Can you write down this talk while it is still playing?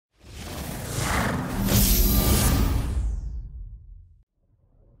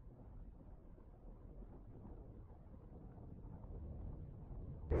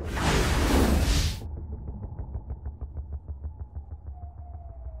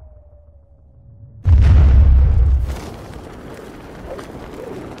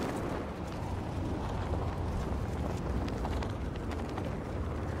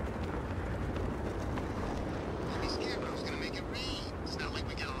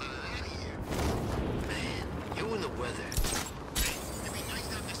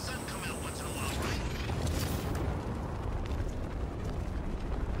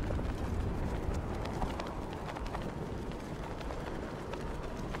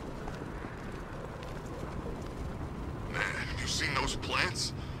those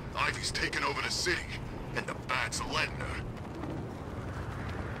plants? Ivy's taken over the city, and the Bat's letting her.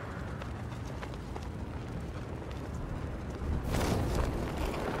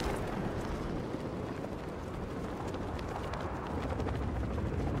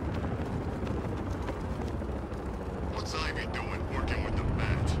 What's Ivy doing working with the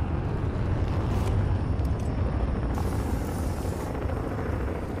Bat?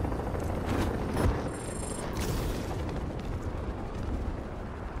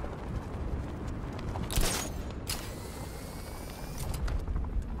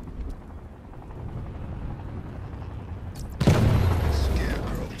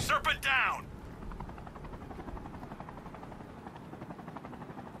 Serpent down!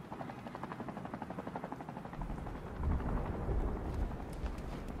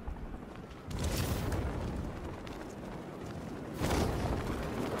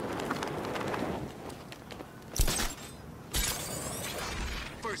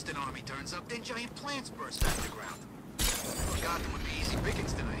 First an army turns up, then giant plants burst out of the ground. I thought Gotham would be easy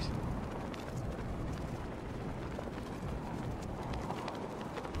pickings tonight.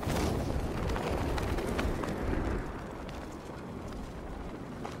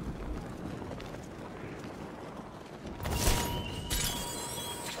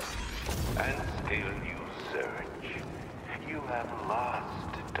 And still you search. You have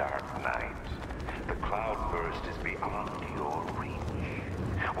lost, Dark Knight. The cloudburst is beyond your reach.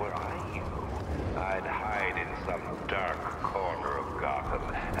 Were I you, I'd hide in some dark corner of Gotham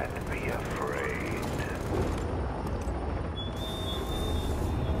and be afraid.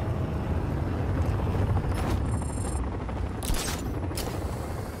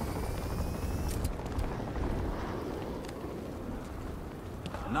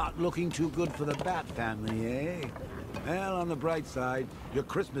 Not looking too good for the Bat family, eh? Well, on the bright side, your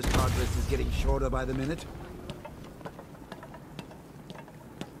Christmas card list is getting shorter by the minute.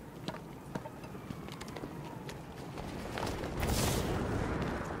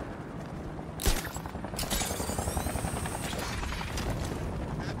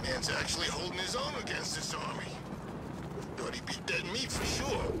 Batman's actually holding his own against this army. Thought he'd be dead meat for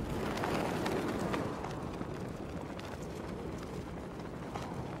sure.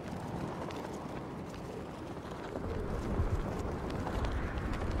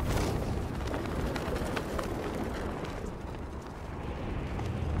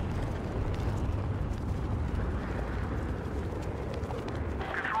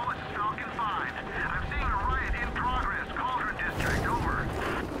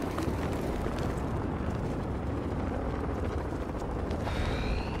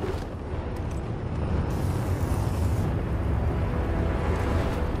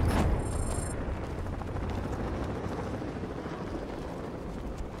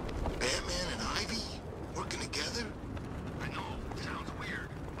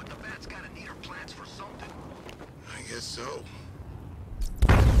 So.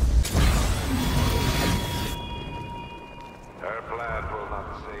 Our plan will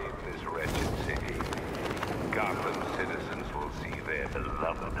not save this wretched city. Gotham citizens will see their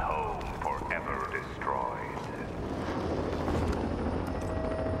beloved home forever destroyed.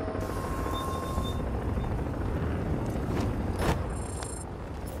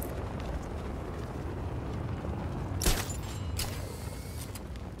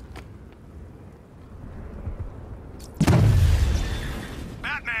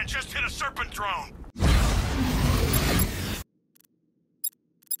 Batman just hit a Serpent drone!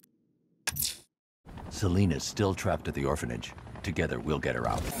 Selina's still trapped at the orphanage. Together, we'll get her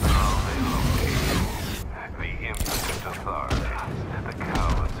out. The impotent authorities, the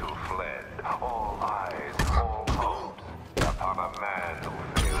cowards who fled, all eyes, all hopes, upon a man who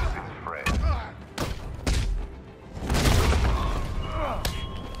fails his friend.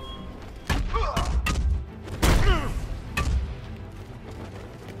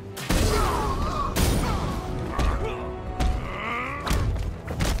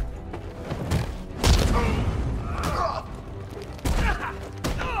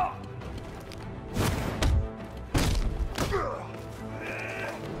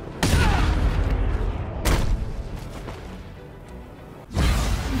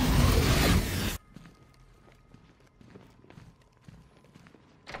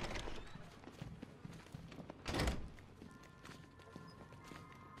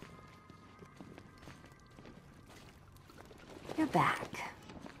 You're back.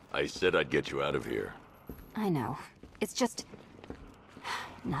 I said I'd get you out of here. I know. It's just...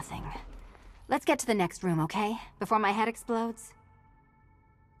 nothing. Let's get to the next room, okay? Before my head explodes?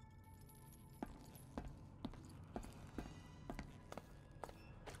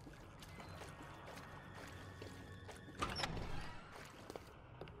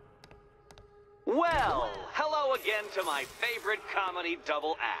 hello again to my favorite comedy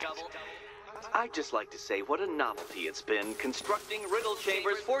double act. I'd just like to say what a novelty it's been constructing riddle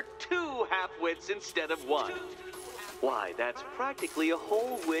chambers for 2 half-wits instead of 1. Why, that's practically a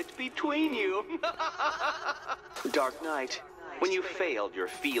whole wit between you. Dark Knight, when you failed your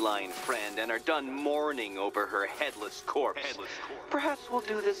feline friend and are done mourning over her headless corpse, perhaps we'll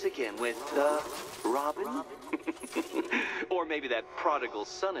do this again with, Robin? Or maybe that prodigal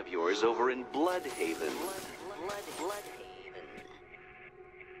son of yours over in Bloodhaven.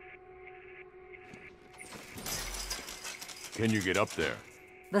 Can you get up there?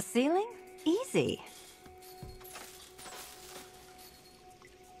 The ceiling? Easy.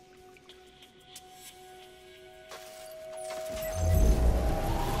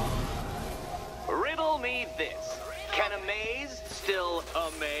 Riddle me this. Can a maze still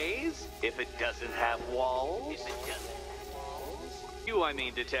amaze if it doesn't have walls? You, I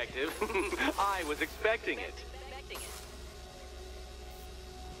mean, detective. I was expecting it.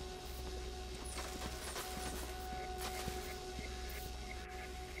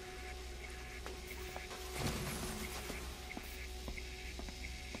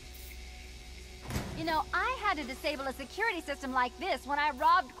 You know, I had to disable a security system like this when I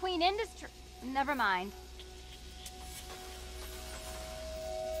robbed Queen Industry. Never mind.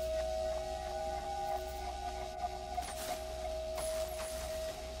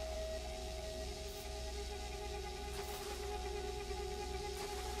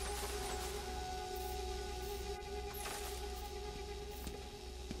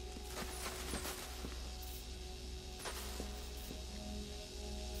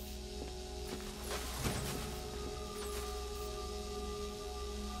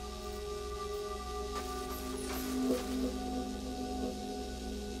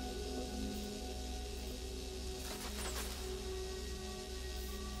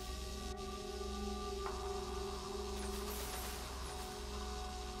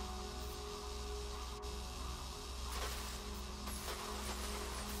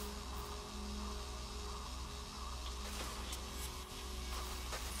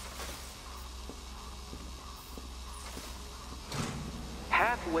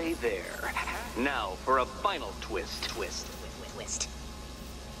 Halfway there. Now for a final twist. Twist.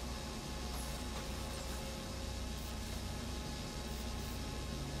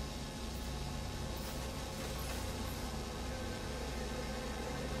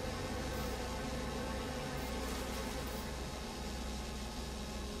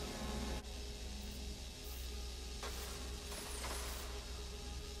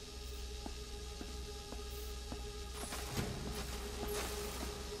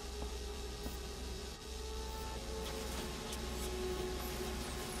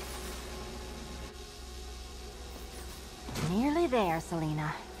 Nearly there,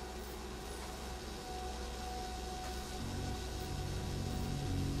 Selina.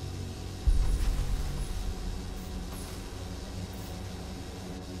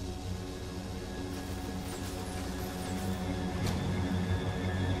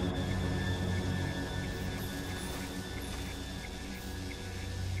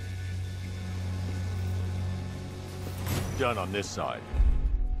 Done on this side.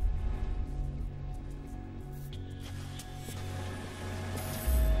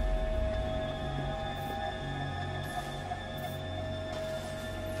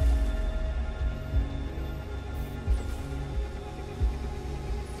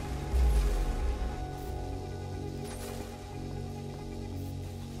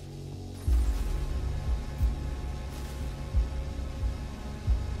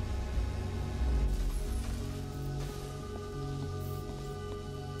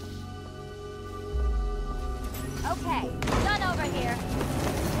 Okay, done over here.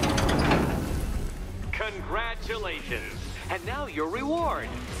 Congratulations. And now your reward.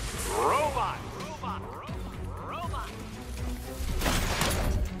 Robot.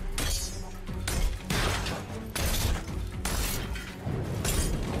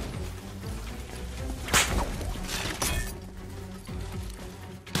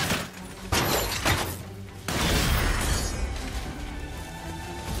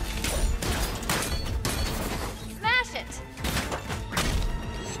 Smash it!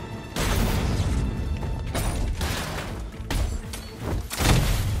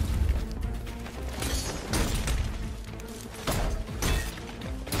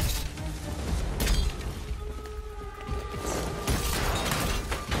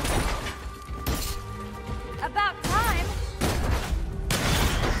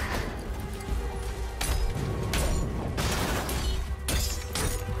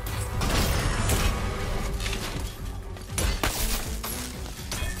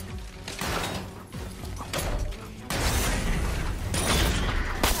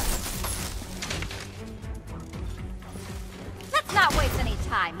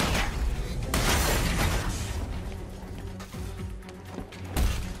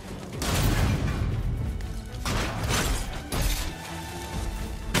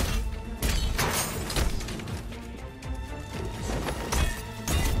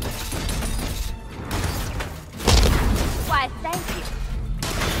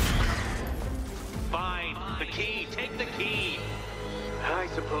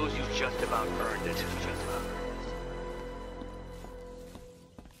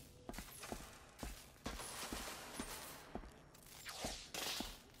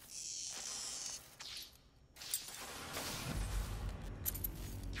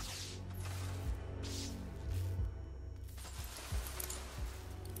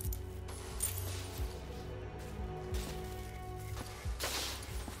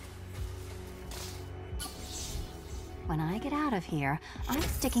 when I get out of here, I'm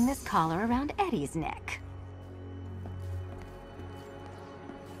sticking this collar around Eddie's neck.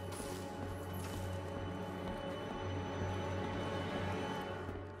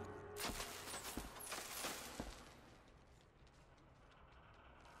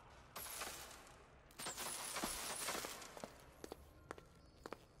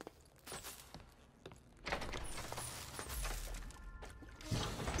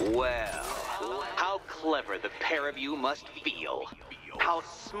 Well, how clever the pair of you must feel. How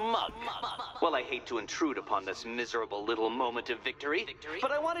smug. Well, I hate to intrude upon this miserable little moment of victory,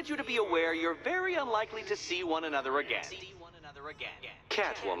 but I wanted you to be aware you're very unlikely to see one another again.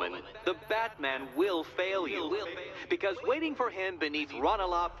 Catwoman, the Batman will fail you, because waiting for him beneath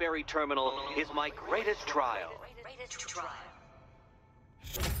Ronalop Ferry Terminal is my greatest trial.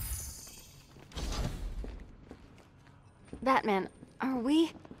 Batman, are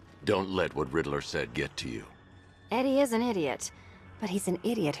we? Don't let what Riddler said get to you. Eddie is an idiot, but he's an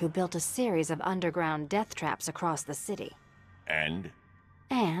idiot who built a series of underground death traps across the city. And?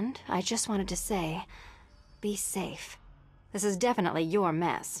 And I just wanted to say, be safe. This is definitely your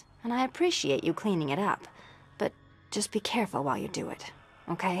mess, and I appreciate you cleaning it up, but just be careful while you do it,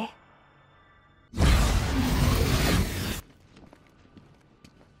 okay?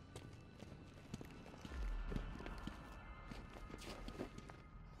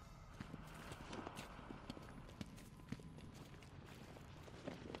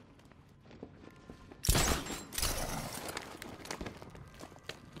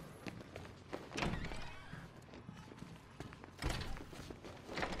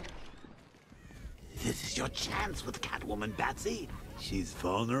 This is your chance with Catwoman, Batsy. She's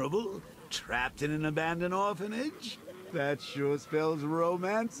vulnerable, trapped in an abandoned orphanage. That sure spells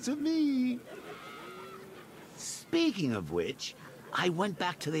romance to me. Speaking of which, I went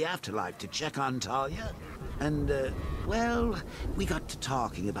back to the afterlife to check on Talia. And, well, we got to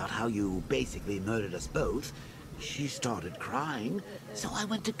talking about how you basically murdered us both. She started crying, so I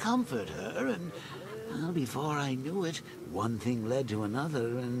went to comfort her, and, well, before I knew it, one thing led to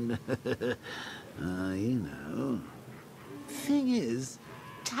another, and, you know. Thing is,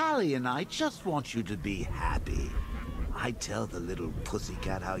 Tally and I just want you to be happy. I tell the little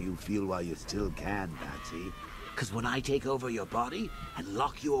pussycat how you feel while you still can, Batsy. 'Cause when I take over your body and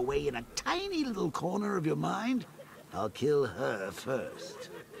lock you away in a tiny little corner of your mind, I'll kill her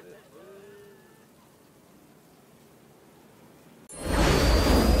first.